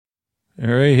All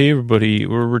right, hey everybody.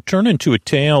 We're returning to a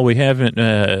tale we haven't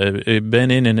been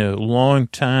in a long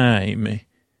time,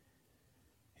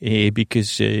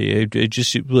 because I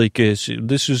just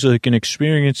this was like an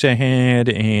experience I had,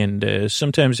 and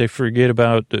sometimes I forget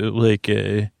about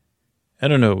I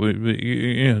don't know,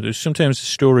 there's sometimes the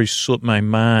stories slip my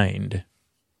mind,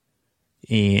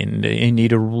 and I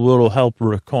need a little help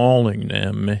recalling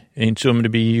them, and so I'm going to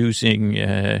be using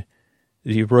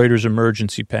the Writer's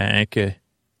Emergency Pack.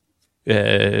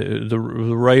 The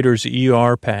writer's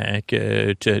ER pack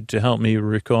to help me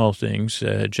recall things.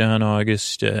 John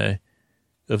August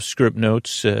of Script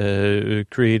Notes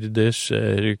created this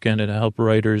to kind of help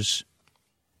writers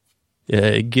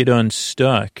get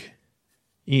unstuck.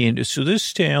 And so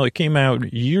this tale, it came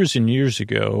out years and years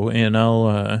ago, and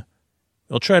I'll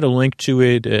try to link to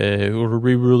it or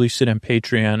re-release it on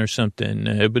Patreon or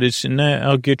something. But it's not,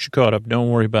 I'll get you caught up.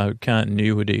 Don't worry about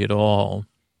continuity at all.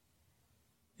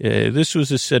 This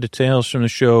was a set of tales from the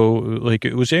show. Like,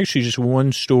 it was actually just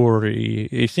one story.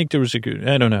 I think there was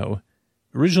I don't know.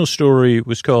 Original story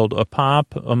was called A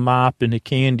Pop, a Mop, and a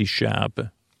Candy Shop.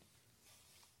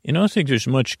 And I don't think there's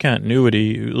much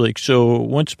continuity. Like, so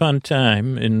once upon a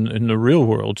time in the real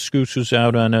world, Scoots was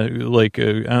out on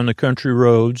on the country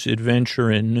roads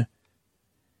adventuring,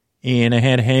 and I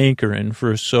had a hankering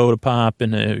for a soda pop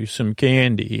and some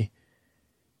candy.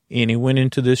 And he went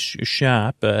into this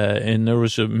shop, and there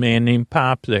was a man named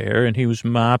Pop there, and he was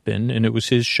mopping, and it was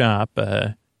his shop,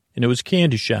 and it was a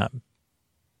candy shop.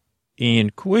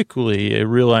 And quickly I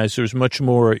realized there's much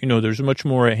more, there's much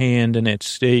more at hand and at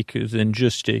stake than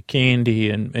just candy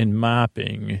and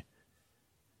mopping.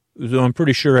 Though I'm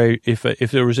pretty sure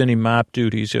if there was any mop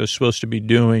duties I was supposed to be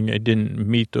doing, I didn't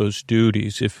meet those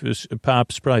duties.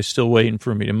 Pop's probably still waiting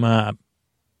for me to mop.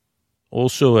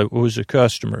 Also, I was a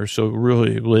customer, so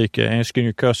really, asking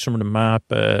your customer to mop,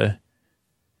 I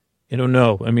don't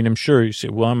know. I mean, I'm sure you say,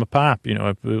 well, I'm a Pop.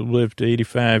 I've lived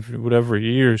 85, whatever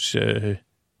years,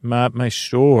 mop my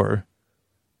store.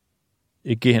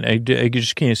 Again, I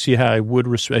just can't see how I would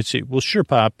respect. I'd say, well, sure,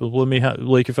 Pop, but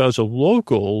if I was a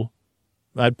local,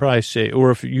 I'd probably say,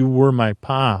 or if you were my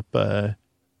Pop, or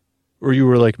you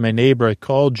were like my neighbor, I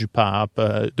called you Pop.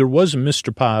 There was a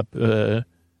Mr. Pop,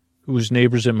 who was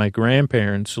neighbors at my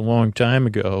grandparents a long time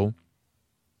ago,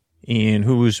 and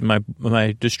who was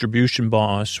my distribution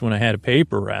boss when I had a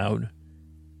paper route.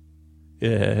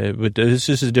 But this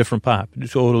is a different Pop, a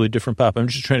totally different Pop. I'm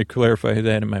just trying to clarify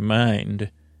that in my mind.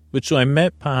 But so I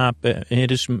met Pop in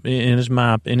his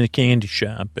mop in a candy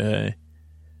shop, and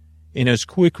I was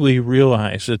quickly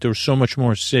realized that there was so much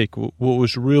more at stake. What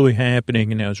was really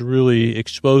happening, and I was really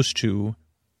exposed to,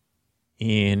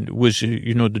 and was,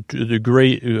 the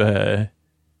great, I'm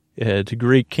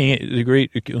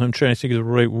trying to think of the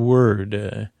right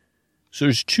word. So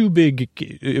there's two big,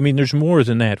 there's more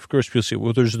than that. Of course, people say,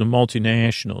 well, there's the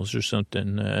multinationals or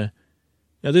something. Now,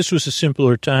 this was a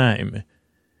simpler time,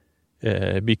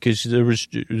 because there was,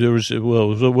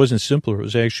 well, it wasn't simpler. It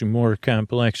was actually more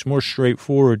complex, more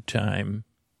straightforward time.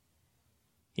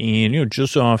 And,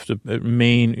 just off the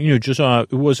main, it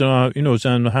wasn't off, it was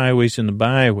on the highways and the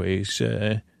byways,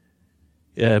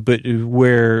 but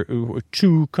where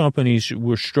two companies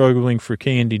were struggling for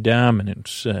candy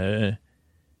dominance, and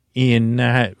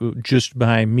not just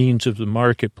by means of the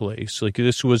marketplace. Like,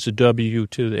 this was a W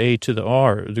to the A to the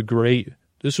R,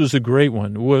 this was a great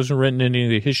one. It wasn't written in any of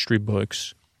the history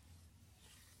books.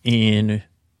 And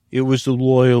it was the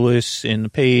loyalists and the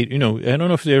paid, I don't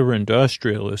know if they were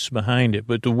industrialists behind it,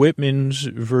 but the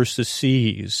Whitmans versus the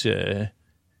C's. And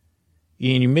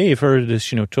you may have heard of this,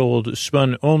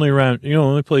 spun only around, the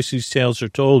only place these tales are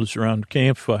told is around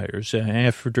campfires,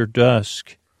 after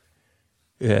dusk,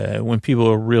 when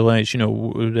people realize,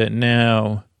 that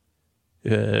now,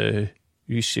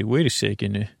 you say, wait a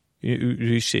second,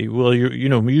 you say, well,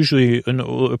 usually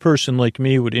a person like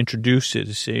me would introduce it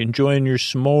to say, enjoying your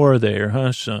s'more there,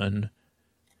 huh, son?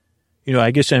 I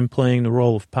guess I'm playing the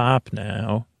role of Pop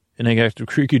now, and I got the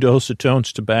creaky dulcet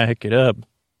tones to back it up.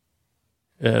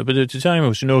 But at the time, it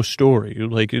was no story.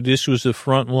 Like, this was the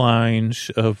front lines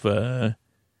of the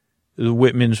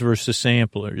Whitmans versus the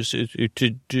samplers.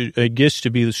 I guess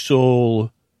to be the sole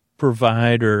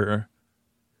provider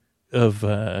of,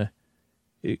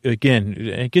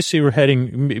 again, I guess they were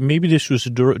heading, maybe this was,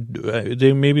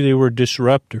 maybe they were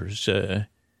disruptors.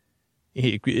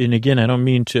 And again, I don't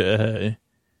mean to,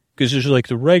 because there's like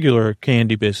the regular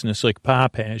candy business, like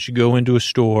Pop has. You go into a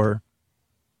store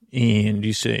and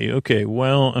you say, okay,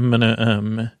 well, I'm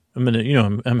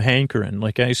hankering,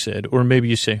 like I said. Or maybe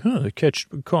you say, the catch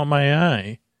caught my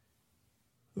eye.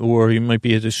 Or you might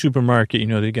be at the supermarket,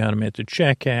 they got them at the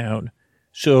checkout.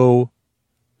 So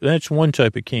That's one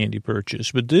type of candy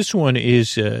purchase. But this one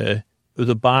is the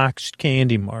boxed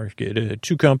candy market.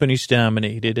 Two companies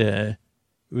dominated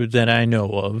that I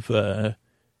know of,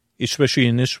 especially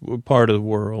in this part of the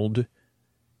world.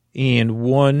 And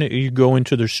one, you go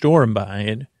into their store and buy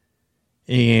it,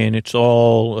 and it's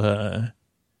all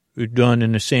done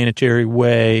in a sanitary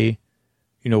way,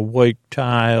 white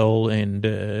tile and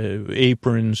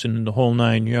aprons and the whole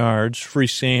 9 yards, free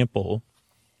sample.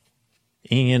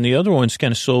 And the other one's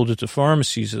kind of sold at the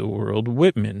pharmacies of the world,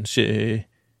 Whitman's.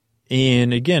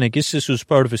 And again, I guess this was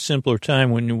part of a simpler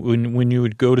time when you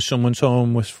would go to someone's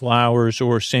home with flowers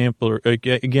or a sampler.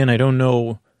 Again, I don't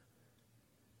know.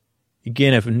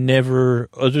 Again, I've never,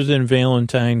 other than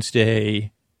Valentine's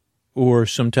Day or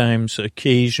sometimes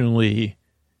occasionally,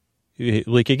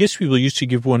 I guess people used to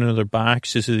give one another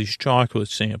boxes of these chocolate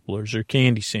samplers or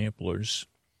candy samplers.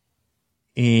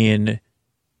 And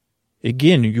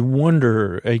again, you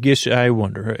wonder, I guess I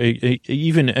wonder, I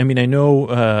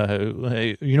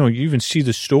know, you even see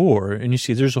the store and you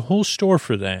see there's a whole store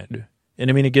for that. And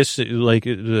I guess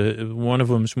one of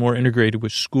them's more integrated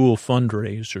with school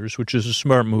fundraisers, which is a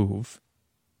smart move.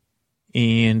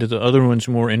 And the other one's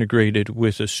more integrated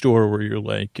with a store where you're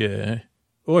like,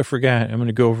 oh, I forgot, I'm going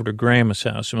to go over to Grandma's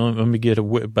house and let me get a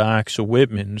box of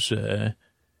Whitman's. I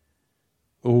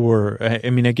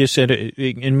guess that,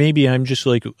 and maybe I'm just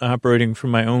like operating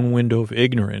from my own window of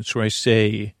ignorance where I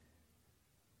say,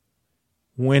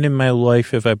 when in my life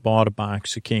have I bought a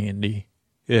box of candy?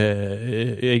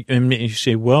 And you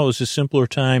say, well, it was a simpler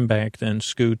time back then,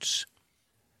 Scoots.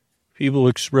 People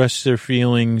express their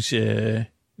feelings. I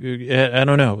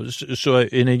don't know. So,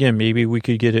 and again, maybe we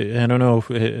could get it. I don't know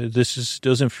if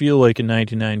doesn't feel like a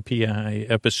 99 PI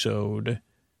episode,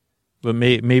 but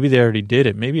maybe they already did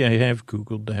it. Maybe I have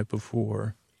Googled that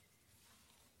before.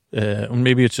 Or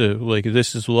maybe it's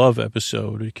This Is Love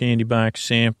episode, a candy box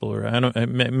sampler.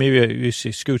 Maybe you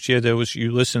say, Scoots, yeah,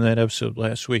 you listened to that episode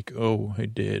last week. Oh, I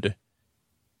did.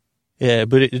 Yeah,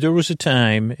 but there was a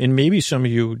time, and maybe some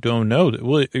of you don't know that.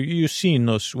 Well, you've seen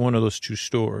one of those two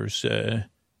stores.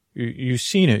 You've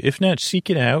seen it. If not, seek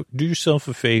it out. Do yourself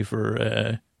a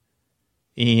favor,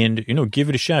 and give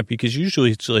it a shot, because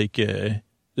usually it's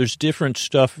there's different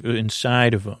stuff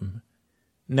inside of them.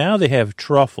 Now they have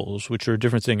truffles, which are a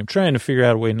different thing. I'm trying to figure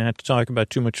out a way not to talk about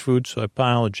too much food, so I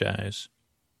apologize.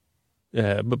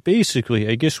 But basically,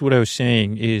 I guess what I was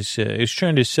saying is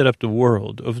trying to set up the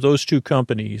world of those two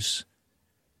companies.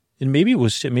 And maybe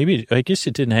I guess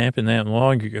it didn't happen that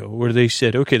long ago, where they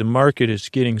said, okay, the market is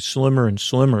getting slimmer and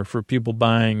slimmer for people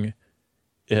buying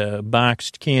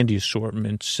boxed candy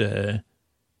assortments.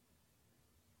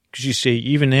 Because you say,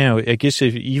 even now, I guess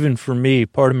even for me,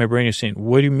 part of my brain is saying,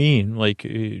 what do you mean?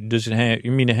 Does it have,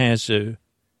 you mean it has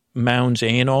Mounds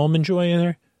and Almond Joy in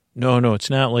there? No, it's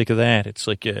not like that. It's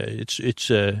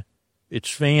it's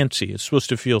fancy. It's supposed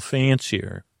to feel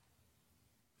fancier.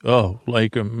 Oh,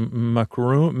 like a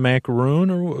macaroon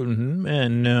or,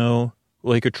 no,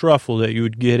 like a truffle that you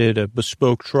would get at a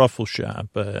bespoke truffle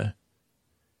shop.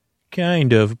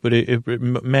 Kind of, but a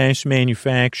mass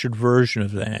manufactured version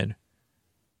of that.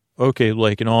 Okay,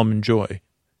 like an Almond Joy.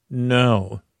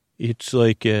 No, it's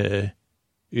yeah,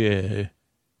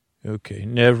 okay,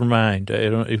 never mind. I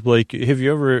don't, have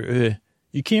you ever,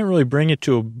 you can't really bring it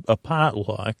to a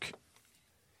potluck.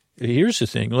 Here's the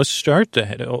thing, let's start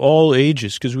that, all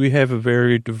ages, because we have a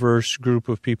very diverse group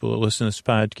of people that listen to this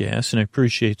podcast, and I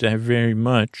appreciate that very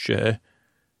much.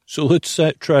 So let's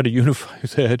try to unify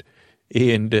that,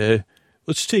 and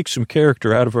let's take some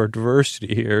character out of our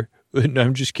diversity here. No,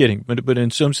 I'm just kidding, but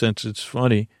in some sense it's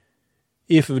funny.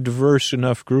 If a diverse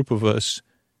enough group of us,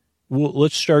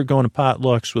 let's start going to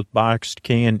potlucks with boxed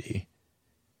candy,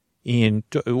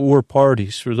 or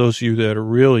parties. For those of you that are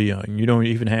really young, you don't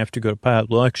even have to go to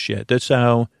potlucks yet. That's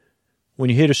how, when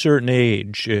you hit a certain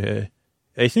age, I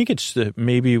think it's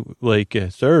maybe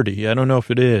 30. I don't know if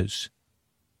it is.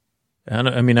 I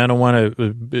don't want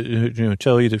to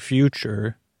tell you the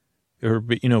future, or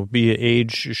be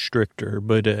age stricter,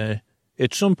 but at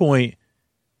some point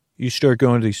you start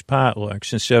going to these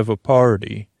potlucks instead of a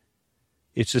party.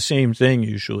 It's the same thing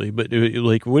usually, but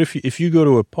what if you go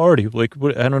to a party,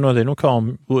 what, I don't know, they don't call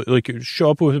them,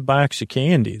 show up with a box of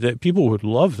candy, that people would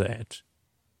love that.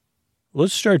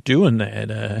 Let's start doing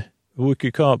that. We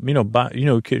could call it,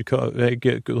 could call it,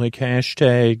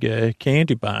 hashtag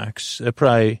candy box.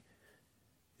 Probably,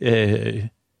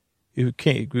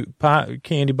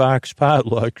 candy box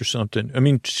potluck or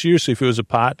something. Seriously, if it was a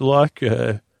potluck,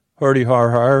 hardy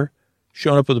har,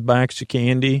 showing up with a box of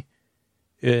candy,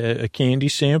 a candy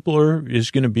sampler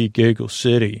is going to be Giggle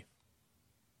City.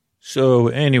 So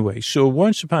anyway,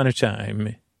 once upon a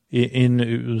time,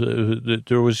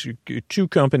 there was two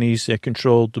companies that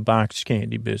controlled the boxed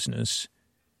candy business.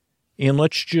 And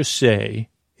let's just say,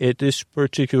 at this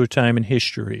particular time in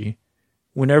history,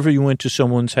 whenever you went to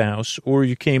someone's house or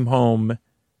you came home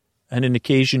on an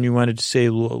occasion you wanted to say,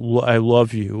 I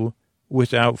love you,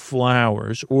 without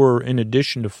flowers or in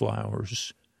addition to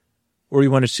flowers, or you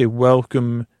want to say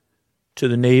welcome to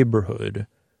the neighborhood,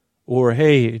 or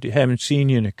hey, haven't seen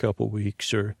you in a couple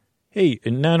weeks, or hey,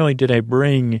 and not only did I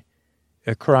bring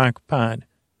a crock pot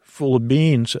full of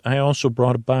beans, I also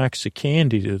brought a box of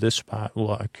candy to this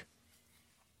potluck.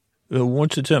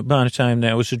 Once upon a time,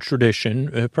 that was a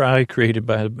tradition, probably created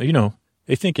by,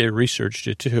 I think I researched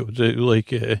it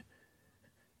too,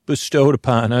 bestowed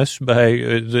upon us by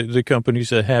the companies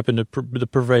that happen to the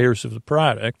purveyors of the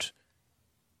product.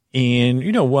 And,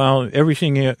 while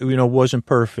everything, wasn't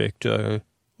perfect,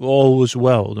 all was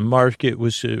well. The market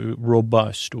was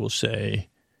robust, we'll say.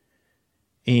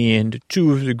 And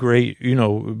two of the great,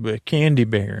 candy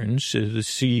barons, the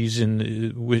C's and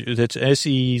that's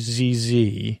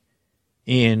Sezz,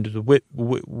 and the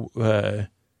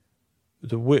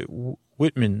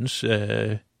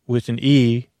Whitmans, with an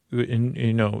E,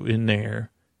 in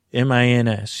there,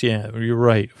 Mins. Yeah, you're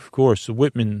right. Of course, the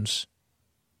Whitmans.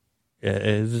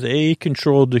 They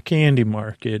controlled the candy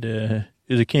market,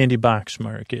 the candy box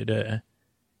market.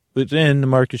 But then the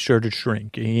market started to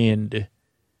shrink, and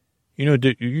you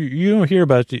don't hear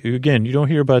about you don't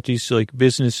hear about these like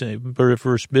business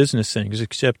versus business things,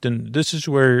 except in this is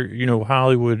where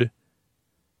Hollywood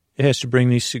has to bring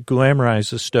these glamorize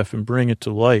this stuff and bring it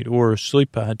to light, or a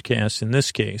sleep podcast in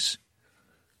this case.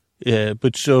 Yeah,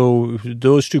 but so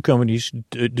those two companies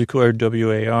declared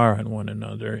WAR on one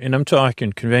another, and I'm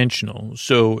talking conventional.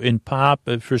 So in Pop,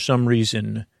 for some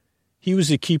reason, he was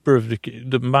the keeper of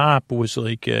the mop was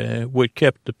like what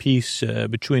kept the peace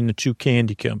between the two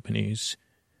candy companies.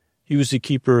 He was the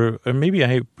keeper, or maybe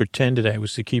I pretended I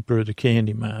was the keeper of the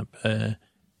candy mop.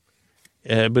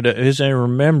 But as I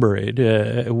remember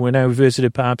it, when I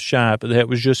visited Pop's shop, that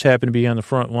was just happened to be on the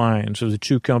front lines of the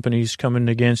two companies coming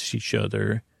against each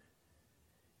other.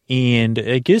 And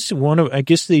I guess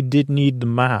they did need the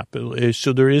mop.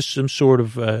 So there is some sort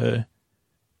of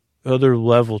other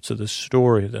level to the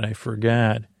story that I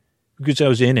forgot because I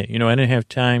was in it. I didn't have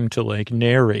time to like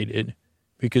narrate it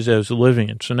because I was living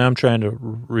it. So now I'm trying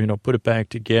to, put it back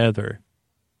together.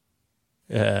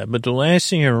 But the last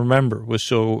thing I remember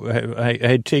was I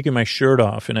had taken my shirt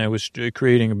off and I was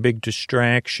creating a big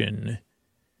distraction.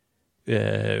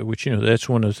 Which, that's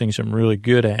one of the things I'm really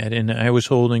good at. And I was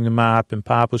holding the mop and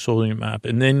Pop was holding the mop.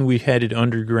 And then we headed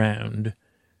underground.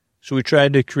 So we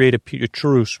tried to create a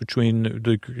truce between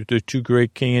the two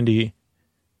great candy,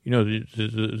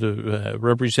 the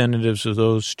representatives of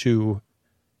those two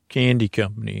candy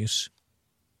companies.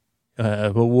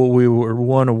 But what we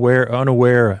were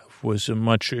unaware of was a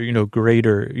much,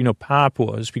 greater, Pop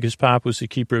was, because Pop was the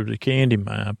keeper of the candy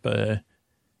mop.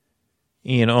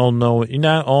 And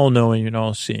not all knowing and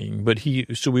all seeing, but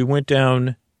so we went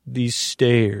down these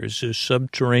stairs,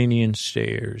 subterranean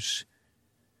stairs.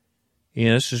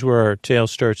 This is where our tale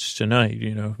starts tonight,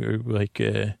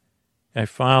 I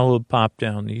followed Pop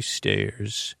down these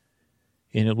stairs,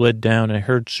 and it led down, and I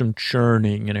heard some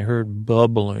churning, and I heard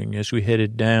bubbling as we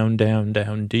headed down, down,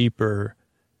 down deeper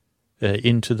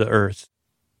into the earth.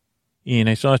 And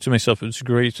I thought to myself, it's a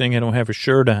great thing I don't have a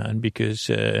shirt on, because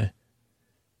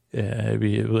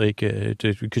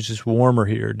because it's warmer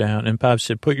here down. And Pop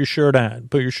said, put your shirt on,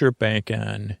 put your shirt back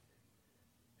on.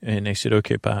 And I said,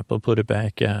 okay, Pop, I'll put it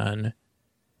back on.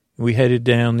 We headed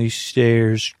down these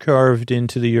stairs, carved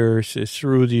into the earth,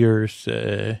 through the earth,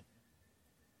 and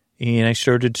I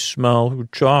started to smell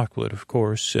chocolate, of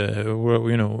course.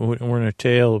 We're in a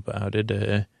tale about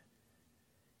it.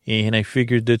 And I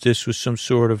figured that this was some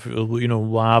sort of,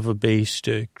 lava-based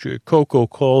cocoa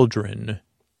cauldron.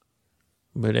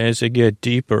 But as I get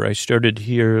deeper, I started to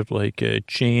hear,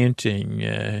 chanting.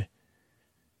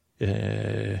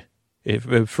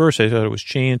 At first, I thought it was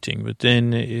chanting, but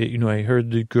then, I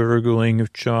heard the gurgling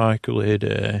of chocolate.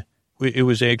 It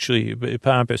was actually,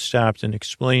 Papa stopped and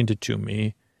explained it to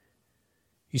me.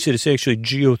 He said it's actually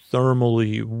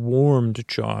geothermally warmed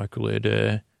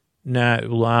chocolate, not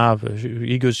lava.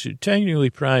 He goes, technically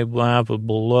probably lava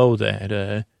below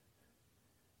that.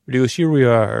 But he goes, here we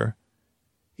are.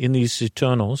 In these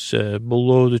tunnels,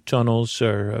 below the tunnels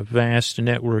are a vast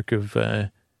network of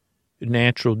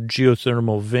natural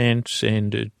geothermal vents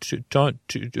and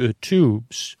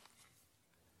tubes.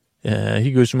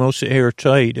 He goes, most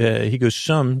airtight. He goes,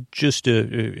 some just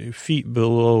feet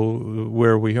below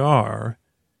where we are.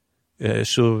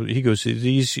 So he goes,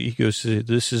 this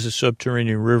is a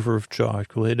subterranean river of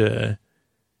chocolate.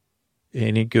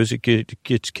 And he goes, it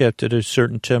gets kept at a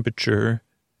certain temperature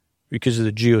because of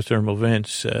the geothermal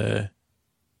vents. And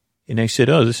I said,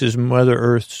 oh, this is Mother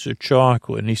Earth's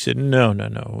chocolate. And he said, no.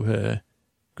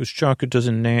 Because chocolate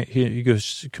doesn't, he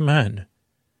goes, come on.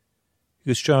 He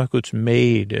goes, chocolate's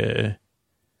made.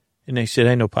 And I said,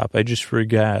 I know, Pop, I just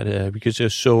forgot. Because I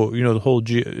was so,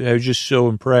 I was just so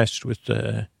impressed with,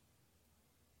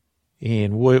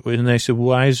 and I said,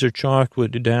 why is there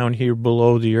chocolate down here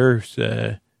below the earth?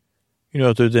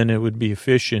 Other than it would be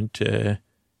efficient.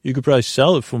 You could probably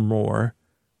sell it for more.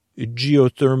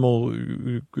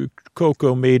 Geothermal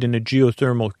cocoa made in a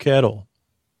geothermal kettle.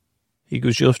 He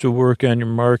goes, you'll have to work on your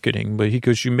marketing, but he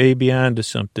goes, you may be onto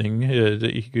something.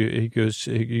 He goes,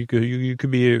 you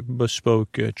could be a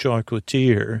bespoke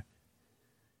chocolatier.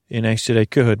 And I said I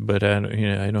could, but I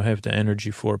don't have the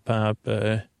energy for it, Pop.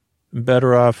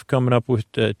 Better off coming up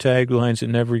with taglines that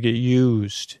never get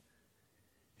used.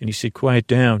 And he said, quiet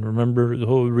down. Remember, the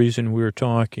whole reason we were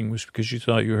talking was because you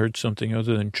thought you heard something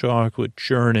other than chocolate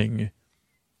churning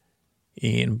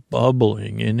and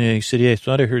bubbling. And he said, yeah, I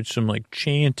thought I heard some,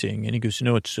 chanting. And he goes,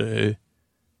 no, it's a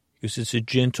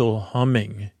gentle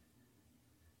humming.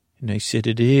 And I said,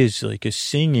 it is, like a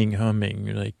singing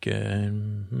humming, I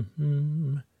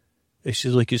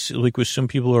said, it's like with some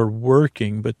people are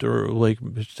working, but there are,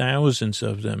 thousands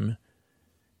of them.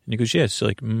 And he goes, yeah, it's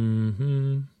like,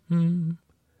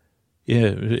 Yeah,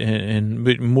 and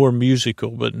but more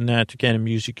musical, but not the kind of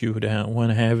music you would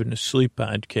want to have in a sleep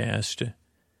podcast.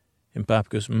 And Pop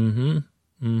goes, And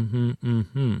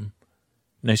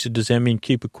I said, does that mean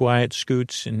keep it quiet,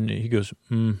 Scoots? And he goes,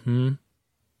 And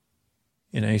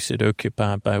I said, okay,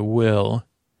 Pop, I will.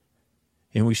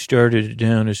 And we started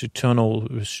down as a tunnel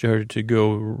started to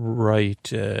go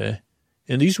right.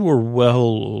 And these were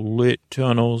well-lit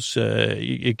tunnels.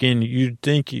 Again, you'd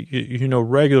think,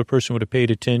 regular person would have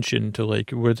paid attention to,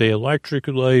 were they electric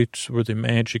lights? Were they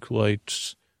magic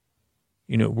lights?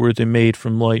 Were they made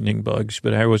from lightning bugs?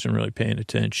 But I wasn't really paying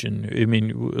attention. I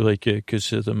mean,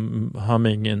 because of the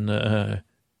humming in the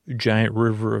giant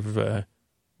river of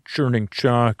churning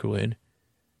chocolate,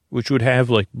 which would have,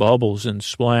 bubbles and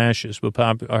splashes. But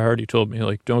Pop already told me,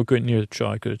 don't go near the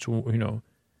chocolate. It's,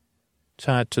 it's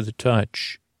hot to the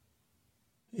touch.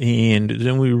 And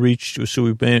then we went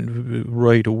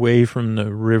right away from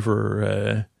the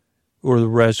river or the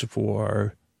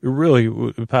reservoir.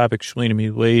 Really, Pop explained to me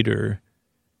later,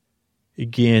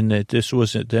 again, that that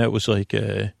was like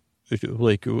a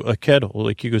kettle.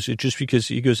 He goes, just because,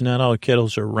 he goes, not all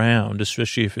kettles are round,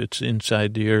 especially if it's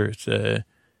inside the earth.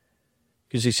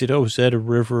 Because he said, oh, is that a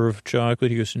river of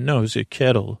chocolate? He goes, no, it's a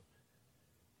kettle.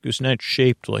 It was not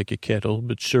shaped like a kettle,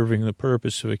 but serving the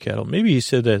purpose of a kettle. Maybe he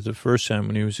said that the first time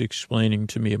when he was explaining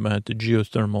to me about the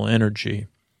geothermal energy.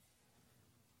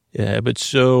 Yeah, but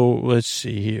so, let's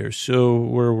see here. So,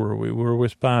 where were we? We were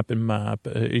with Pop and Mop.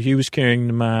 He was carrying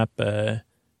the mop,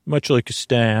 much like a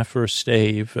staff or a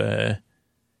stave.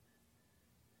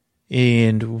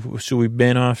 And so we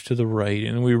bent off to the right,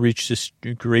 and we reached this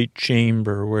great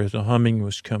chamber where the humming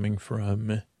was coming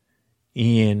from.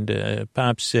 And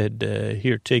Pop said,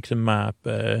 here, take the mop.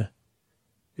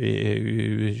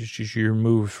 It's your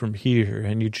move from here.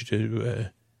 I need you to,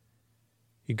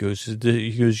 he goes,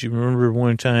 you remember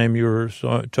one time you were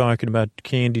talking about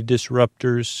candy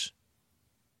disruptors?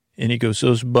 And he goes,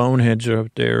 those boneheads are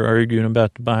up there arguing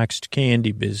about the boxed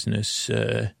candy business.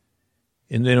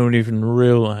 And they don't even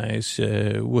realize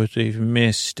what they've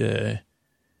missed.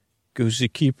 Goes, the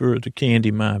keeper of the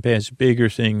candy mop has bigger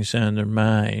things on their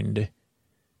mind.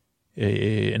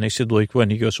 And I said, like what?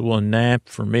 And he goes, well, a nap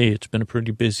for me. It's been a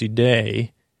pretty busy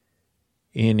day.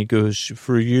 And he goes,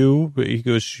 for you? But he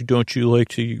goes, don't you like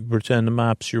to pretend the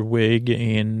mop's your wig?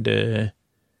 And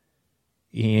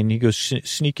he goes,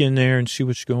 sneak in there and see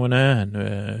what's going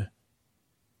on.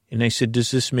 And I said,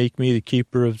 does this make me the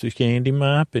keeper of the candy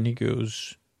mop? And he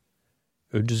goes,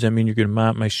 oh, does that mean you're going to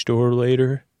mop my store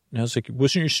later? And I was like,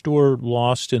 wasn't your store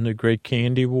lost in the Great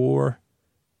Candy War?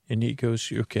 And he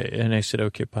goes, okay. And I said,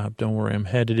 okay, Pop, don't worry. I'm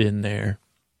headed in there.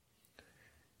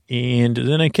 And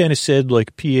then I kind of said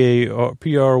like P-R-Y-A,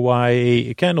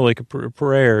 kind of like a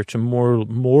prayer to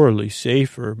morally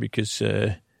safer because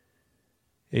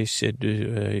they said,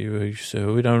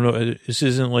 so we don't know. This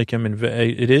isn't like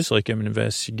it is like I'm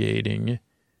investigating.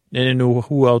 I didn't know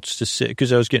who else to say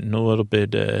because I was getting a little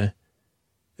bit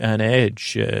on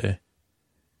edge.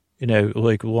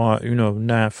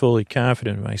 Not fully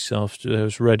confident in myself. So I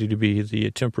was ready to be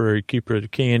the temporary keeper of the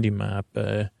candy mop.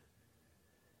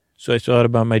 So I thought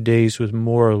about my days with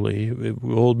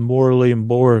old Morley and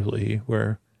Borley,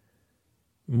 where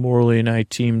Morley and I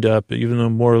teamed up, even though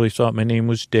Morley thought my name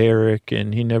was Derek,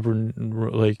 and he never,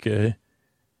 like, even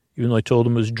though I told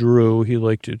him it was Drew, he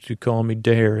liked to call me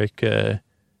Derek. And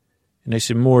I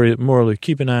said, Morley,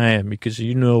 keep an eye on me, because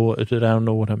you know that I don't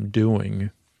know what I'm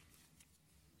doing.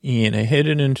 And I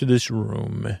headed into this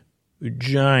room, a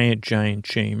giant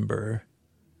chamber.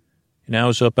 And I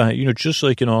was up on, just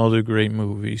like in all the great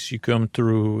movies, you come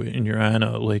through and you're on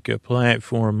a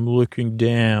platform looking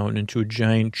down into a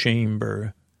giant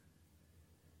chamber.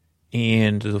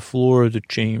 And the floor of the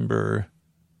chamber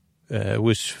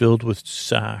was filled with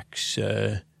socks,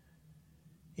 and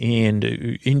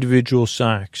individual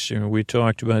socks. We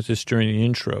talked about this during the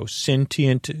intro,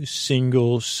 sentient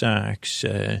single socks.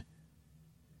 And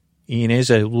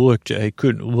as I looked, I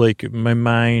couldn't, my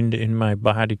mind and my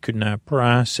body could not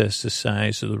process the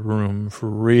size of the room for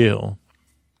real.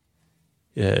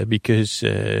 Because,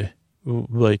 I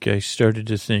started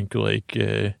to think,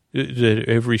 that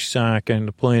every sock on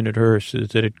the planet Earth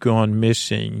that had gone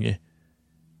missing,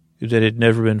 that had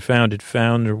never been found, had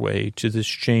found their way to this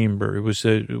chamber. It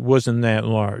wasn't that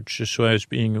large, so I was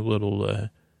being a little,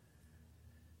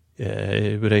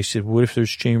 but I said, what if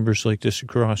there's chambers like this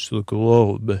across the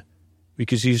globe?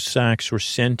 Because these socks were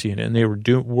sentient and they were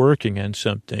working on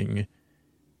something.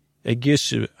 I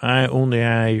guess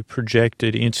I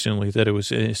projected instantly that it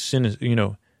was a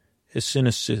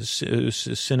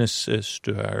cynicist,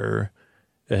 or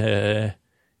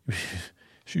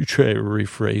you try to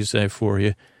rephrase that for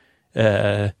you.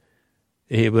 But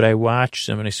I watched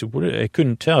them and I said, I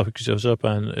couldn't tell because I was I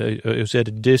was at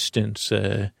a distance,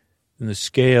 and the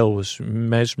scale was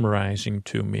mesmerizing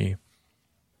to me.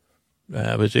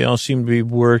 But they all seemed to be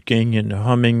working and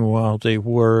humming while they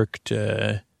worked.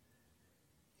 And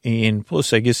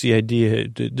plus, I guess the idea,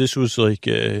 this was I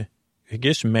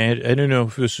don't know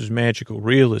if this was magical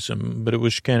realism, but it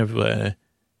was kind of,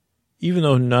 even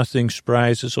though nothing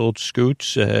surprises old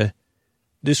Scoots,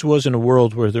 this wasn't a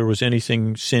world where there was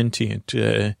anything sentient.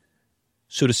 So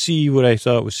to see what I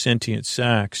thought was sentient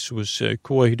socks was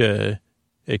quite I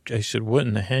said, what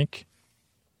in the heck?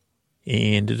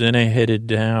 And then I headed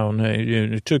down.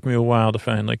 It took me a while to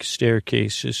find a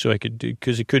staircase so I could do,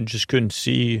 because I couldn't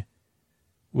see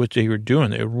what they were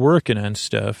doing. They were working on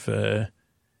stuff, but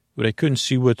I couldn't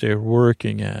see what they were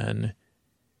working on.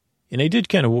 And I did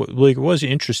kind of, it was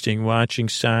interesting watching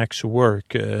socks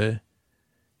work,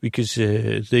 because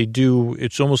they do,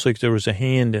 it's almost like there was a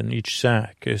hand in each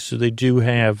sock. So they do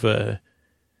have, what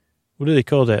do they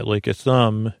call that? Like a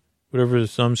thumb, whatever the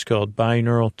thumb's called,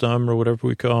 binaural thumb or whatever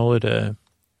we call it.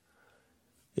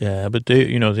 Yeah, but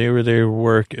they were there they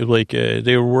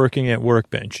were working at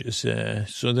workbenches.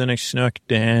 So then I snuck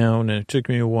down, and it took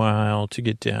me a while to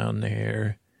get down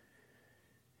there.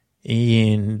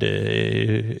 And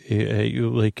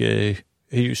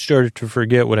you started to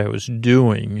forget what I was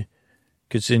doing,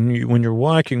 because when you're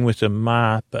walking with a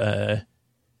mop, I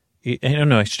don't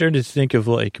know, I started to think of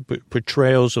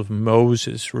portrayals of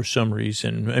Moses for some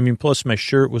reason. I mean, plus my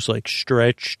shirt was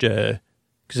stretched,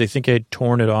 because I think I had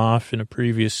torn it off in a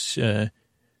previous,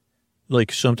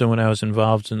 something when I was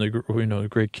involved in the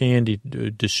Great Candy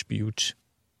dispute.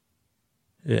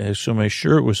 So my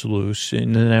shirt was loose,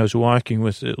 and then I was walking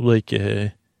with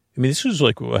this was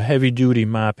a heavy duty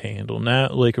mop handle,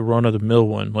 not a run of the mill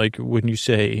one. When you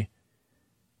say,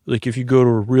 if you go to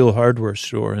a real hardware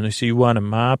store and they say you want a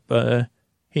mop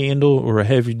handle or a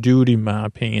heavy-duty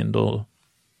mop handle,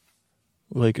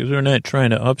 they're not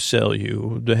trying to upsell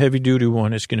you. The heavy-duty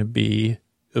one is going to be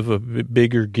of a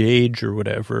bigger gauge or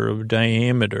whatever, of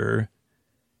diameter,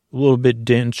 a little bit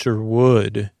denser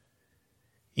wood.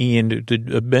 And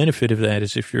the benefit of that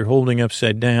is if you're holding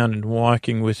upside down and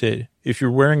walking with it, if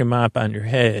you're wearing a mop on your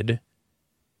head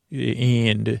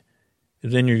and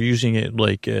then you're using it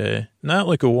not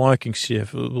like a walking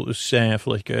staff, what do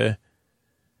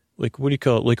you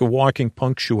call it? A walking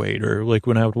punctuator.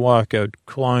 When I would walk, I would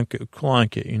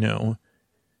clonk it,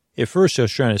 At first I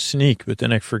was trying to sneak, but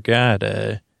then I forgot.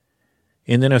 And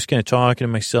then I was kind of talking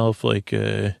to myself, I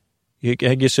guess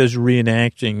I was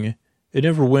reenacting. It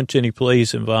never went to any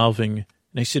place involving,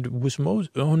 and I said, was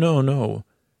Moses? Oh, no.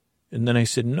 And then I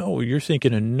said, no, you're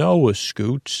thinking of Noah,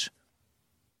 Scoots.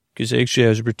 Because actually I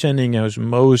was pretending I was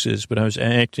Moses, but I was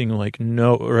acting like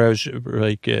Noah, or I was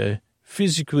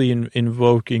physically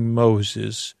invoking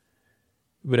Moses,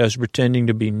 but I was pretending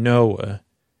to be Noah.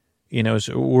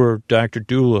 Or Dr.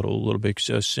 Doolittle a little bit, because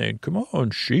I was saying, come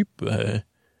on, sheep.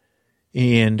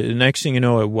 And the next thing you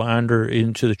know, I wander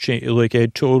into the chain, I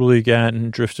had totally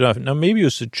drifted off. Now, maybe it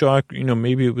was the chalk,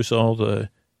 maybe it was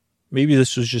maybe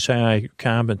this was just how I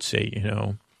compensate,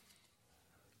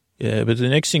 But the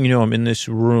next thing you know, I'm in this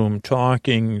room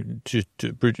talking to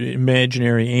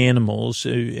imaginary animals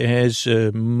as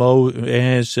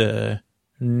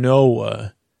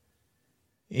Noah,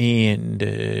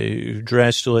 and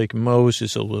dressed like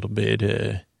Moses a little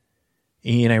bit.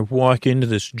 And I walk into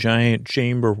this giant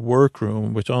chamber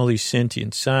workroom with all these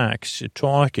sentient socks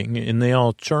talking, and they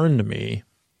all turn to me.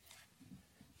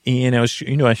 And I was,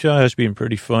 I thought I was being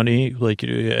pretty funny, like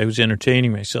I was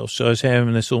entertaining myself. So I was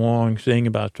having this long thing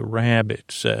about the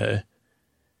rabbits, because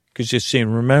just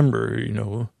saying, remember,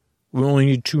 we only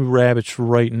need 2 rabbits for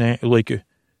right now. Like, we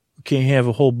can't have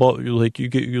a whole like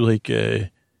I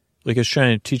was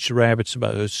trying to teach the rabbits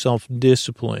about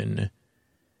self-discipline.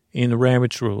 And the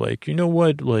rabbits were like, you know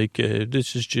what? Like,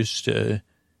 this is just, and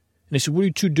they said, what are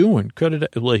you 2 doing? Cut it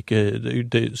out. Like,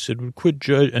 they said, quit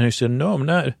judge. And I said, no, I'm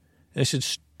not. And I said,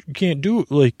 you can't do it.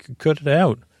 Like, cut it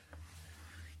out.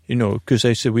 Because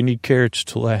I said, we need carrots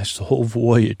to last the whole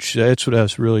voyage. That's what I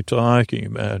was really talking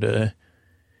about. And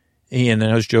then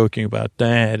I was joking about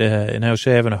that. And I was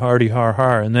having a hearty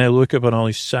har. And then I look up and all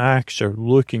these socks are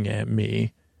looking at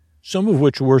me. Some of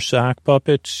which were sock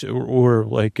puppets or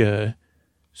like,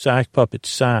 sock puppet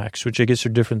socks, which I guess are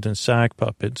different than sock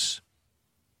puppets.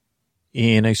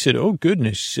 And I said, oh,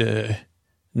 goodness. And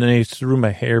then I threw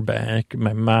my hair back,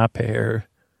 my mop hair,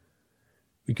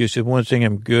 because the one thing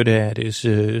I'm good at is,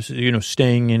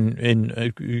 staying in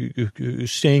a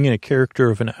character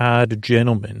of an odd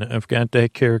gentleman. I've got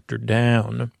that character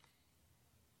down.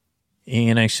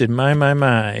 And I said,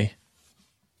 my.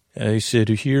 I said,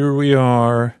 here we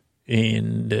are.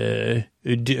 And I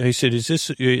said, is this,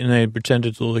 and I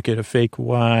pretended to look at a fake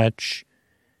watch.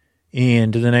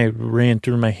 And then I ran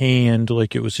through my hand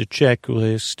like it was a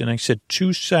checklist. And I said,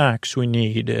 2 socks we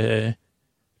need,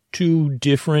 2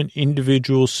 different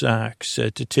individual socks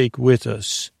to take with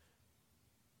us.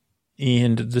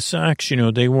 And the socks,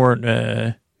 they weren't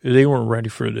ready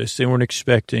for this. They weren't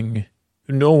expecting,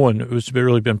 no one has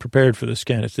really been prepared for this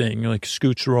kind of thing, like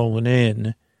Scoots rolling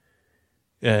in.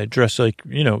 Dressed like,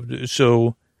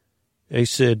 so I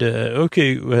said,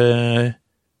 okay,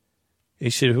 they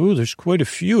said, oh, there's quite a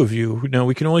few of you. Now,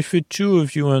 we can only fit 2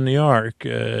 of you on the ark.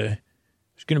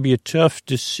 It's going to be a tough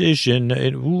decision.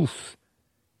 And,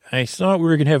 I thought we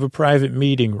were going to have a private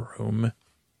meeting room.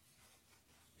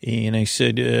 And I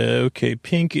said, okay,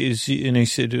 pink is, and I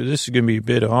said, this is going to be a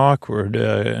bit awkward.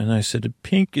 And I said,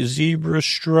 pink zebra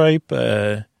stripe,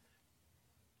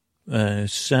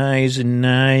 size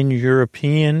 9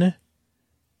 European,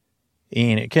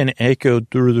 and it kind of echoed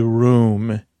through the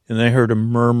room, and I heard a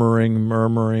murmuring,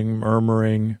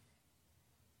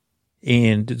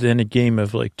 and then a game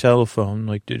of like telephone,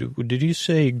 like did you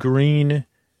say green,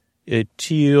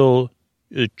 teal,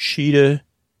 cheetah,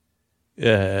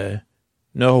 no,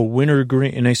 winter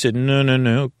green, and I said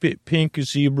no, pink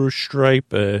zebra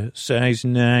stripe, size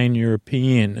 9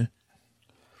 European.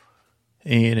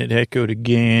 And it echoed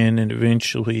again, and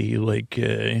eventually, like,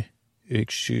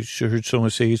 she heard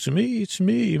someone say, it's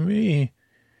me.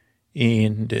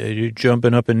 And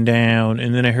jumping up and down.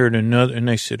 And then I heard another, and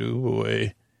I said, oh,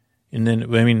 boy. And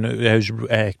then, I was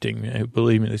acting.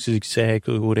 Believe me, this is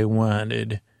exactly what I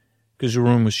wanted. Because the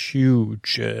room was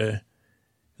huge. And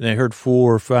I heard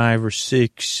 4 or 5 or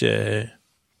 6,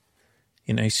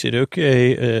 and I said,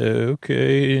 okay,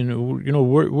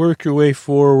 and, work your way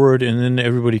forward. And then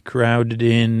everybody crowded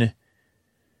in.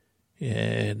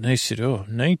 And I said,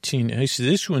 19. I said,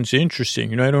 this one's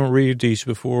interesting. I don't read these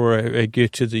before I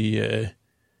get to the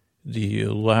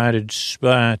allotted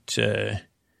spot. And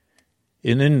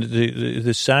then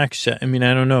the socks, I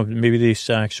don't know, maybe these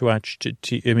socks watched,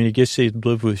 I guess they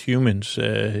live with humans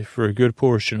for a good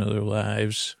portion of their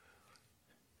lives.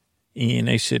 And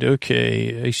I said,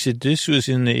 okay. I said, this was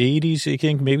in the 80s, I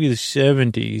think, maybe the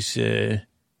 70s.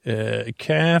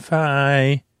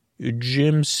 Calf-high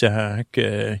gym sock,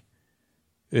 3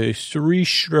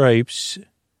 stripes,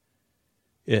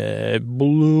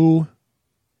 blue,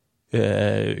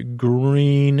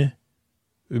 green,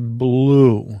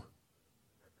 blue.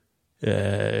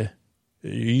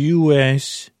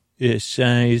 U.S.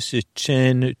 size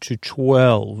 10 to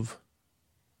 12.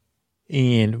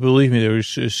 And believe me, there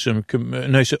was some,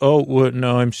 and I said,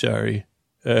 no, I'm sorry.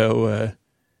 That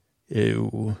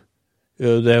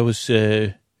was,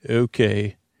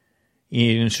 okay.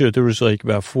 And so there was like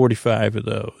about 45 of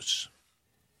those.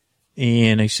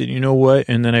 And I said, you know what?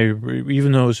 And then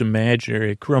even though it was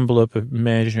imaginary, I crumbled up an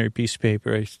imaginary piece of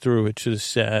paper. I threw it to the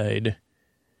side.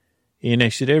 And I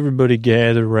said, everybody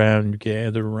gather around.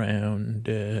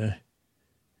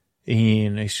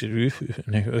 And I said,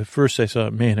 at first I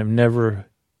thought, man, I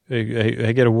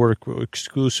got to work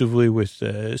exclusively with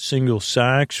single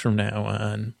socks from now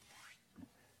on.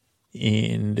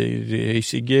 And they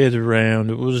said, gather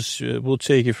around. We'll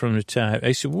take it from the top.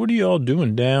 I said, what are y'all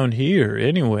doing down here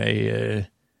anyway?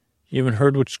 You haven't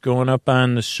heard what's going up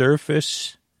on the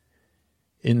surface?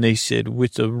 And they said,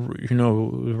 with the,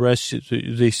 the rest,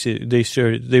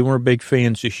 they weren't big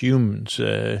fans of humans,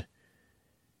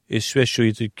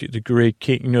 especially the great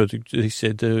king, they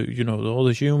said, all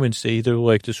the humans, they either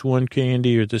like this one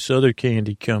candy or this other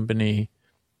candy company.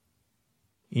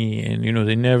 And,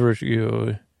 they never,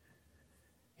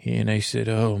 and I said,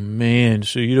 oh man,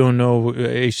 so you don't know,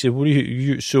 I said, what are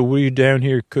you down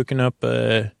here cooking up,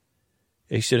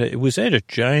 I said, was that a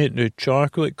giant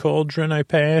chocolate cauldron I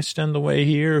passed on the way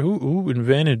here? Who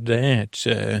invented that?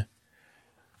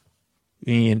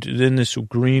 And then this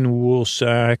green wool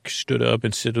sock stood up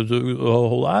and said, a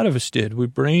lot of us did. We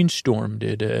brainstormed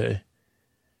it.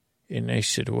 And I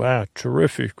said, wow,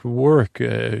 terrific work.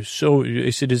 So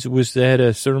I said, was that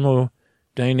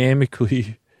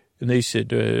thermodynamically? And they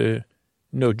said,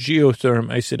 no, geotherm.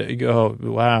 I said, oh,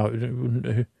 wow,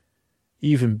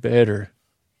 even better.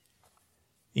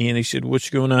 And he said, what's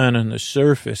going on the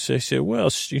surface? I said, well,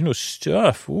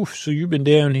 stuff. Oof, so you've been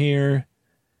down here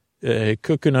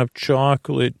cooking up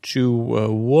chocolate to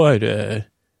what? And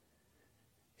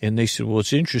they said, well,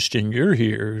 it's interesting you're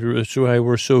here. That's why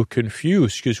we're so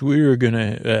confused, because we were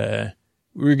gonna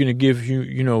give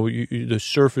you, the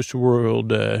surface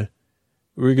world.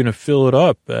 We're gonna fill it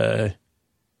up. And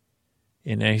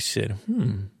I said,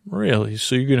 really?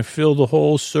 So you're gonna fill the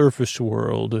whole surface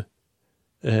world?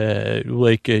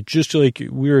 Just like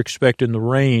we were expecting the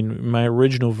rain, my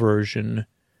original version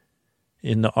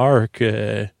in the Ark,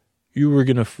 you were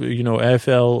going to,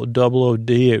 FLOOD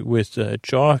it with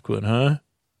chocolate, huh?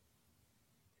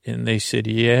 And they said,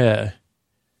 yeah.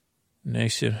 And I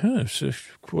said, it's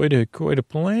quite a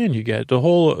plan you got, the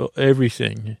whole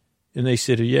everything. And they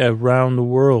said, yeah, around the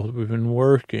world we've been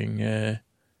working,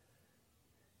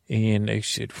 and I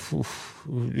said,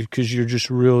 because you're just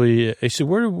really, I said,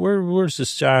 where's the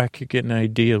sock get an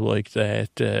idea like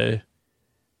that?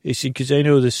 I said, because I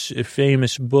know this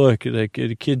famous book that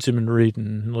the kids have been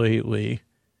reading lately,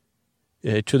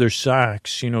 to their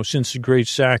socks, since the Great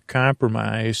Sock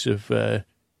Compromise of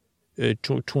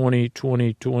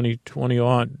 2020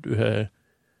 on,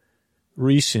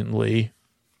 recently,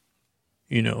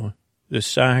 the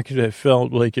sock that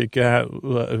felt like it got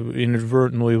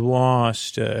inadvertently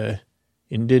lost and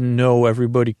didn't know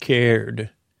everybody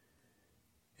cared.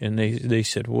 And they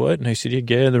said, what? And I said, yeah,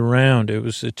 gather around. It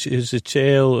was a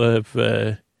tale of,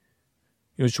 it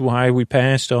was why we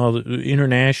passed all the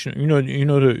international,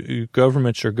 the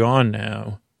governments are gone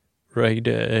now, right?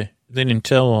 They didn't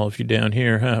tell all of you down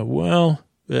here, huh? Well,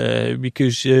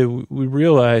 because we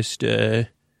realized that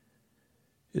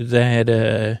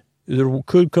there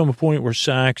could come a point where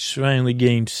socks finally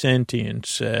gained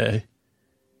sentience,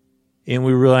 and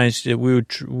we realized that we'd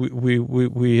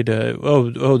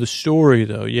the story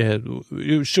though, yeah.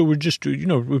 So we're just,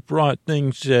 we brought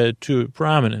things to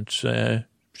prominence,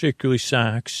 particularly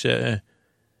socks, and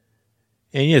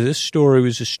yeah, this story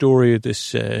was a story of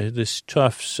this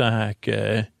tough sock,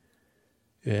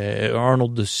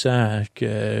 Arnold the sock,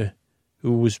 who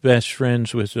was best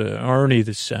friends with Arnie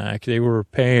the sock. They were a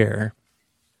pair.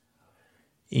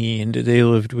 And they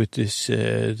lived with this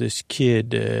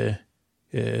kid,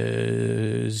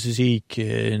 Zeke,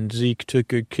 and Zeke took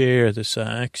good care of the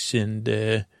socks.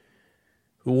 And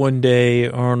one day,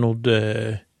 Arnold,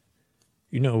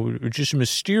 just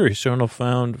mysterious. Arnold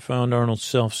found Arnold's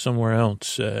self somewhere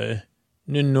else. Didn't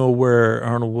know where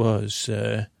Arnold was.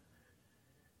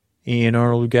 And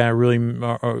Arnold got really,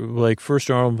 first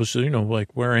Arnold was,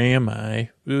 where am I?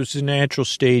 It was the natural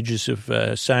stages of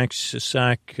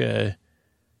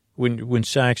when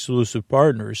socks lose their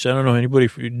partners. I don't know,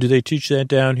 do they teach that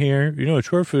down here? It's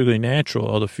perfectly natural,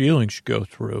 all the feelings you go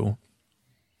through.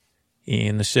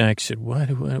 And the sock said, what?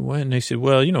 And they said,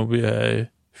 well,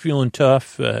 feeling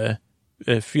tough,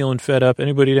 feeling fed up.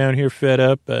 Anybody down here fed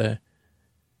up?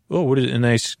 What is it? And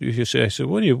I said,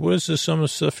 what is some of the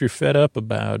stuff you're fed up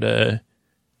about? And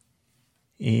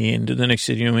then I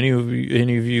said, any of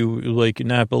you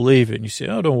not believe it? And you say,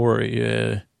 oh, don't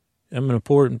worry, I'm an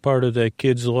important part of that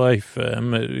kid's life.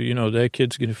 That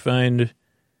kid's going to find.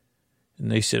 And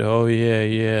they said, oh,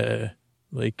 yeah.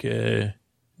 And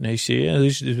they say, yeah,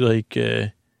 this is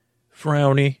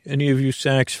frowny. Any of you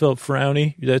sacks felt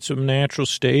frowny? That's a natural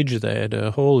stage of that.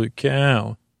 Holy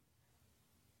cow.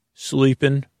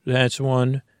 Sleeping, that's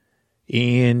one.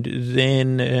 And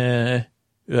then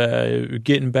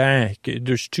getting back.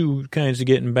 There's two kinds of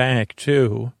getting back,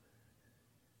 too.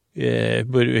 Yeah,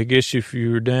 but I guess if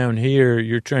you're down here,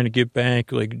 you're trying to get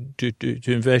back, like, to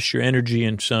invest your energy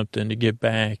in something to get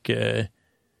back,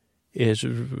 as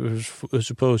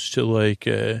opposed to, like,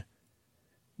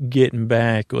 getting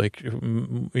back, like,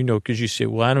 because you say,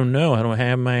 well, I don't know. I don't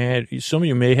have my some of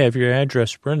you may have your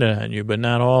address printed on you, but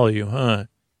not all of you, huh?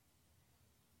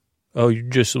 Oh, you're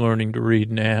just learning to read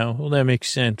now. Well, that makes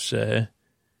sense.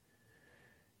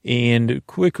 And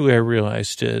quickly I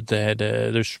realized that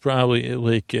there's probably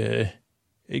like I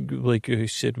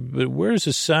said, but where's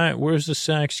the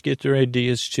Sox get their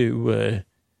ideas to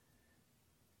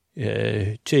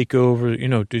take over?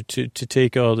 To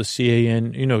take all the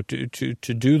CAN.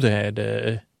 To do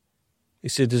that. I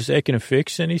said, is that going to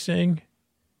fix anything?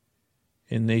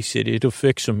 And they said it'll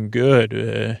fix them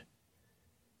good.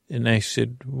 And I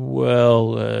said,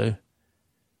 well.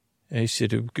 I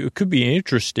said, it could be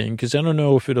interesting because I don't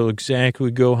know if it'll exactly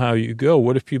go how you go.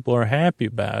 What if people are happy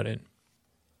about it?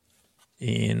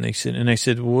 And I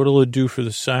said, what'll it do for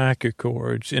the soccer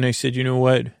chords? And I said, you know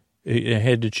what? I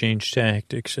had to change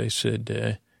tactics. I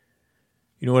said,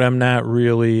 you know what? I'm not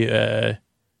really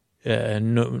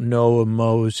Noah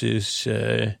Moses.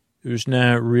 I'm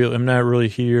not really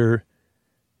here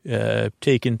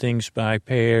taking things by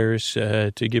pairs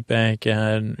to get back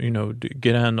on, to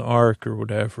get on the ark or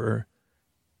whatever.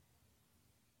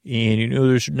 And,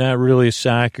 there's not really a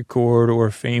soccer chord or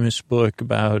a famous book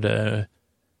about,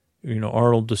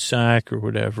 Arnold the Sock or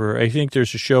whatever. I think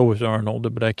there's a show with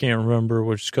Arnold, but I can't remember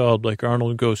what it's called, like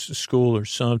Arnold Goes to School or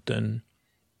something.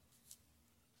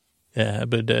 I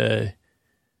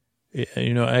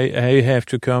have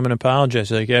to come and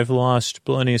apologize. Like, I've lost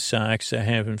plenty of socks I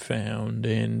haven't found.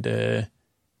 And, I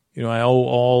owe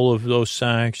all of those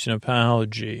socks an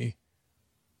apology.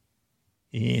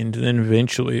 And then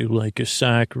eventually, like, a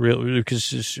sock,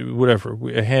 because whatever,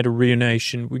 I had a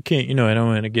reunition. We can't, I don't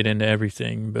want to get into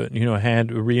everything, but, I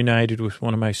had reunited with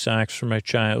one of my socks from my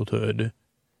childhood.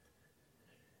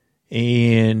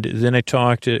 And then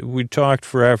we talked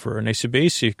forever. And I said,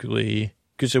 basically,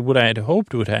 because what I had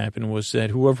hoped would happen was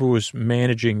that whoever was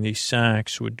managing these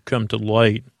socks would come to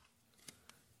light.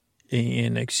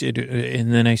 And I said,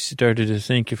 and then I started to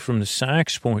think from the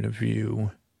socks point of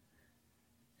view.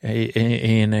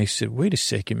 And I said, wait a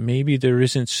second, maybe there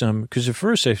isn't some, because at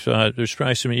first I thought there's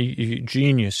probably some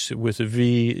genius with a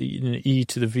V, an E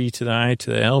to the V to the I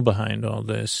to the L behind all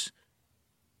this.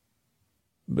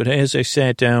 But as I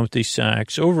sat down with these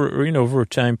socks over a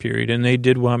time period, and they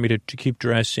did want me to keep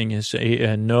dressing as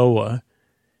a Noah,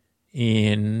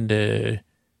 and I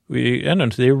don't know,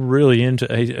 they were really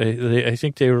into. I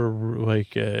think they were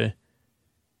like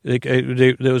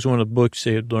that was one of the books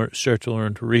they had start to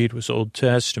learn to read was Old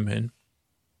Testament.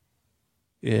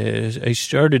 I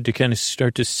started to kind of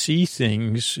start to see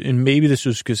things, and maybe this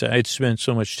was because I had spent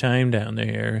so much time down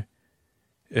there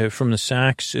from the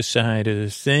socks side of the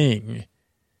thing.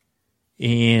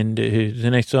 And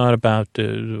then I thought about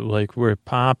where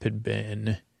Pop had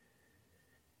been,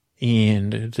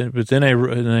 but then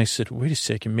I said, wait a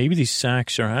second, maybe these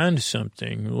socks are onto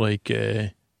something. Like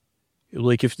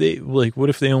if they what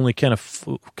if they only kind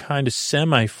of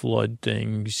semi-flood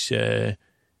things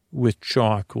with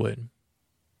chocolate?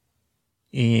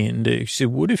 And I said,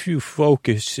 what if you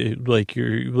focus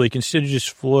instead of just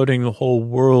flooding the whole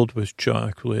world with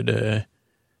chocolate?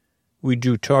 We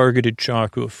do targeted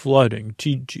chocolate flooding,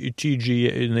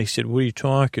 TG. And they said, what are you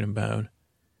talking about?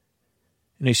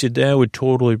 And I said, that would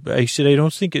totally, I said, I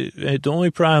don't think the only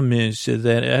problem is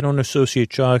that I don't associate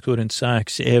chocolate and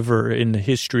socks ever in the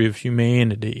history of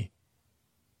humanity.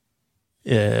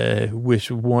 So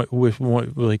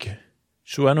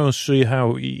I don't see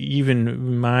how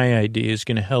even my idea is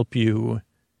going to help you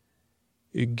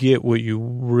get what you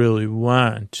really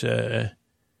want.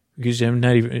 Because I'm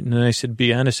not even, and I said,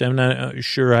 be honest, I'm not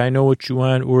sure I know what you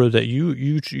want, or that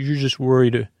you're just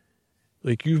worried,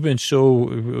 like you've been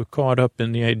so caught up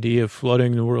in the idea of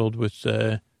flooding the world with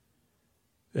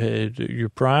your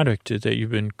product that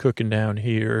you've been cooking down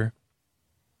here.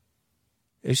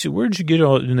 I said, where'd you get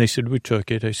all, and they said, we took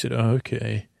it. I said, oh,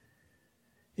 okay.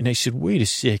 And I said, wait a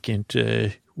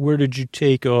second, where did you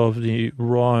take all of the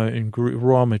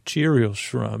raw materials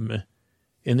from?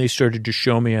 And they started to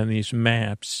show me on these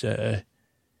maps. And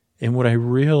what I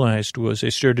realized was I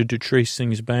started to trace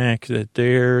things back that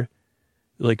they're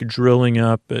like drilling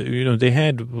up, they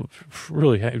had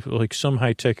really some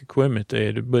high-tech equipment they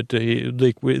had, but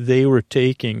they were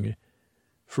taking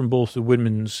from both the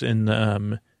Whitmans and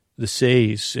the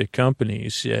Says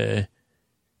companies, and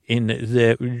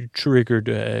that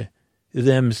triggered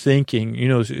them thinking,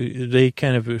 they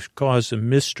kind of caused a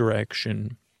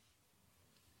misdirection.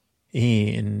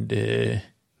 And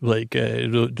like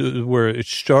where it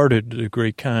started, the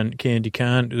great candy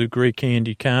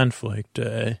conflict.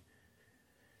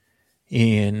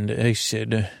 And I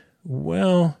said,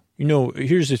 well,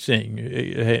 here's the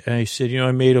thing. I said,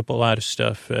 I made up a lot of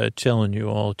stuff telling you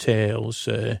all tales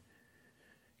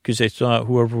because I thought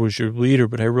whoever was your leader,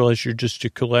 but I realized you're just a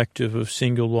collective of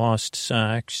single lost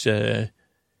socks. And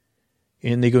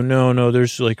they go, no,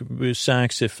 there's like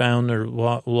socks that found their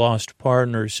lost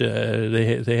partners.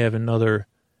 They have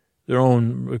their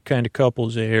own kind of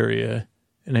couples area.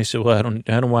 And I said, well, I don't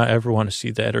ever want to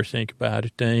see that or think about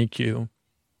it. Thank you.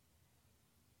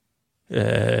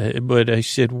 But I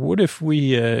said, what if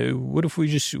we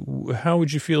just, how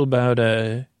would you feel about,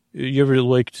 you ever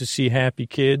like to see happy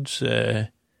kids? And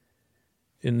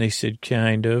they said,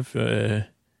 kind of,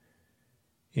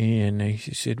 and I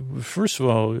said, first of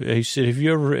all, I said,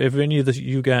 have any of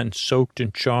you gotten soaked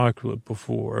in chocolate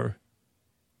before?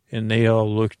 And they all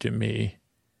looked at me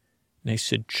and I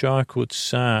said, chocolate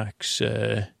socks,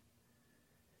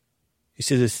 he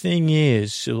said, the thing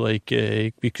is, like,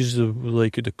 because of,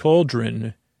 like, the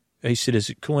cauldron, I said,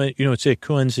 it's at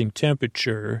cleansing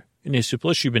temperature. And he said,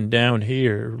 plus you've been down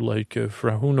here, like, for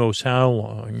who knows how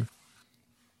long.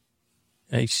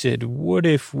 I said, what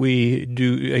if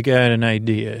I got an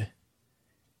idea.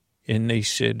 And they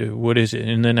said, what is it?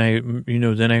 And then I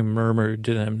murmured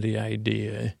to them the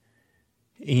idea.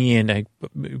 And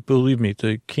believe me,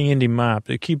 the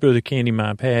keeper of the candy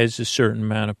mop has a certain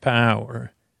amount of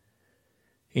power.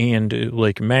 And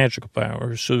like magical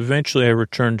power. So eventually I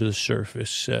returned to the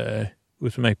surface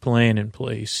with my plan in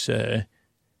place.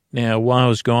 Now, while I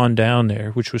was gone down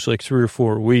there, which was like 3 or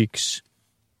 4 weeks,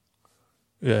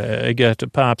 I got to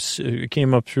Pop's,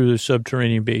 came up through the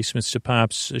subterranean basements to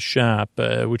Pop's shop,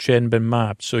 which hadn't been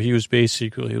mopped. So he was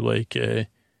basically like,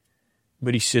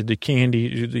 but he said the candy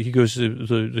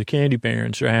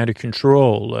barons are out of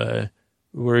control.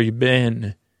 Where you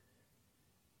been?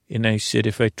 And I said,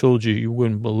 if I told you, you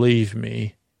wouldn't believe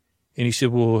me. And he said,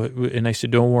 well, and I said,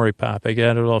 don't worry, Pop. I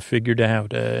got it all figured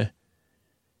out. I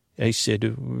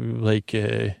said, like,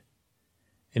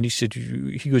 and he said,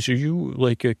 he goes, are you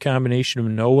like a combination of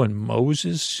Noah and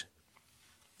Moses?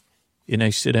 And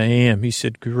I said, I am. He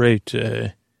said, great.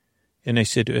 And I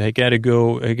said, I got to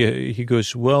go. He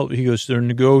goes, they're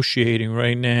negotiating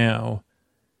right now.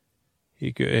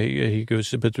 He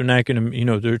goes, but they're not going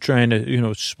to, they're trying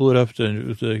to, split up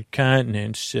the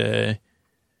continents. And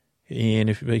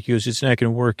he goes, it's not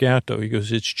going to work out though. He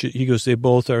goes, they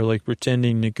both are like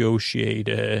pretending to negotiate.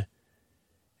 And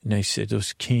I said,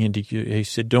 those candy, he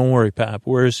said, don't worry, Pop,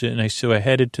 where is it? And I said, I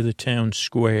headed to the town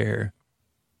square,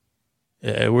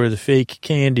 where the fake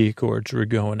candy accords were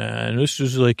going on. This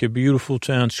was like a beautiful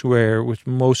town square with,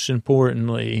 most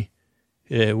importantly,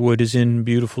 what is in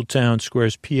beautiful town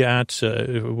square's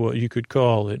piazza, what you could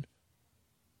call it.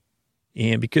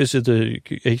 And because of I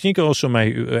think also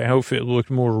my outfit looked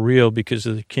more real because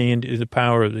of the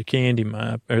power of the candy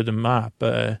mop, or the mop.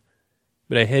 But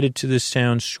I headed to this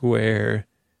town square,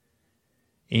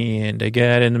 and I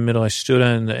got in the middle. I stood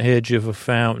on the edge of a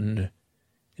fountain,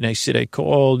 and I said, I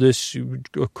call this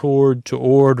accord to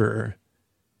order.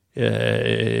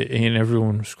 And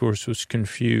everyone, of course, was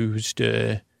confused.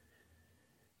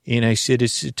 And I said,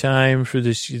 it's time for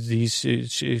this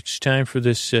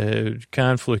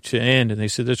conflict to end. And they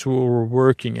said, that's what we're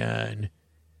working on.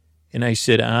 And I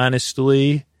said,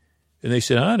 honestly? And they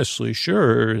said, honestly,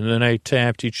 sure. And then I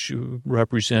tapped each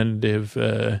representative.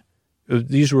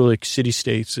 These were like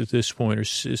city-states at this point, or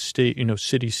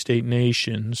city-state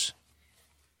nations.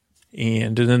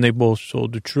 And then they both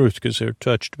told the truth because they were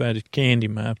touched by the candy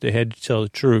mop. They had to tell the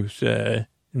truth. And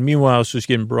meanwhile, this was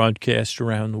getting broadcast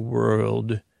around the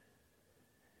world.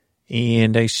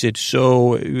 And I said,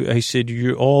 all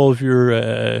of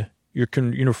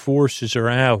your forces are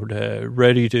out,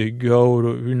 ready to go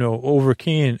to, over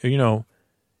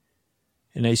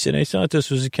And I said, I thought this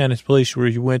was the kind of place where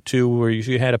you went to where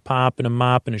you had a pop and a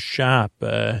mop and a shop.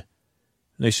 And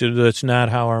they said, that's not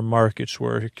how our markets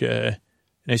work. And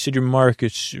I said, your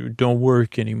markets don't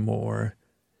work anymore.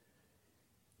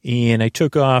 And I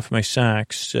took off my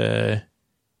socks,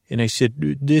 and I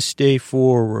said, this day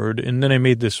forward, and then I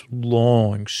made this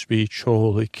long speech,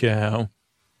 holy cow.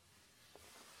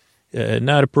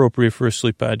 Not appropriate for a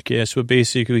sleep podcast, but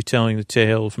basically telling the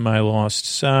tale of my lost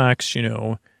socks,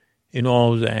 and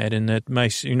all of that, and that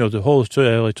the whole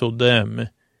tale I told them.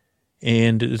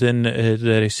 And then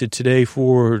that I said, today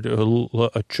forward,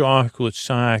 a chocolate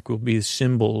sock will be the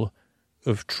symbol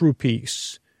of true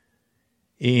peace.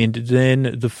 And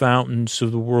then the fountains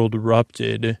of the world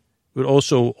erupted, but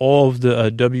also all of the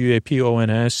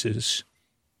WAPONSs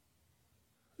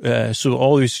So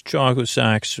all these chocolate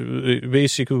sacks,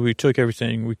 basically we took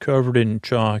everything, we covered it in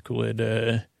chocolate,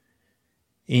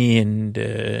 and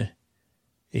then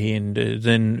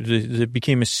it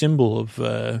became a symbol of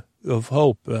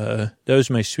hope. That was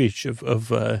my speech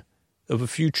of a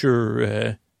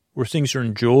future where things are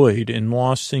enjoyed and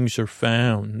lost things are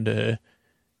found.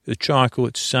 The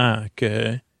chocolate sack.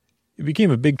 It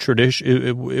became a big tradition.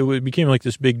 It became like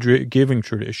this big giving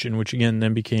tradition, which again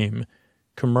then became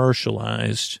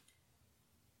commercialized.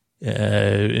 So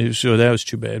that was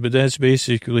too bad. But that's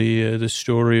basically the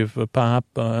story of Pop.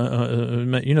 The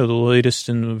latest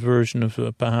in the version of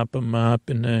Pop, a Mop,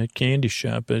 and a candy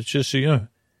shop. It's just, it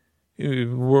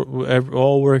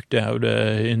all worked out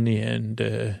in the end.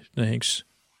 Thanks.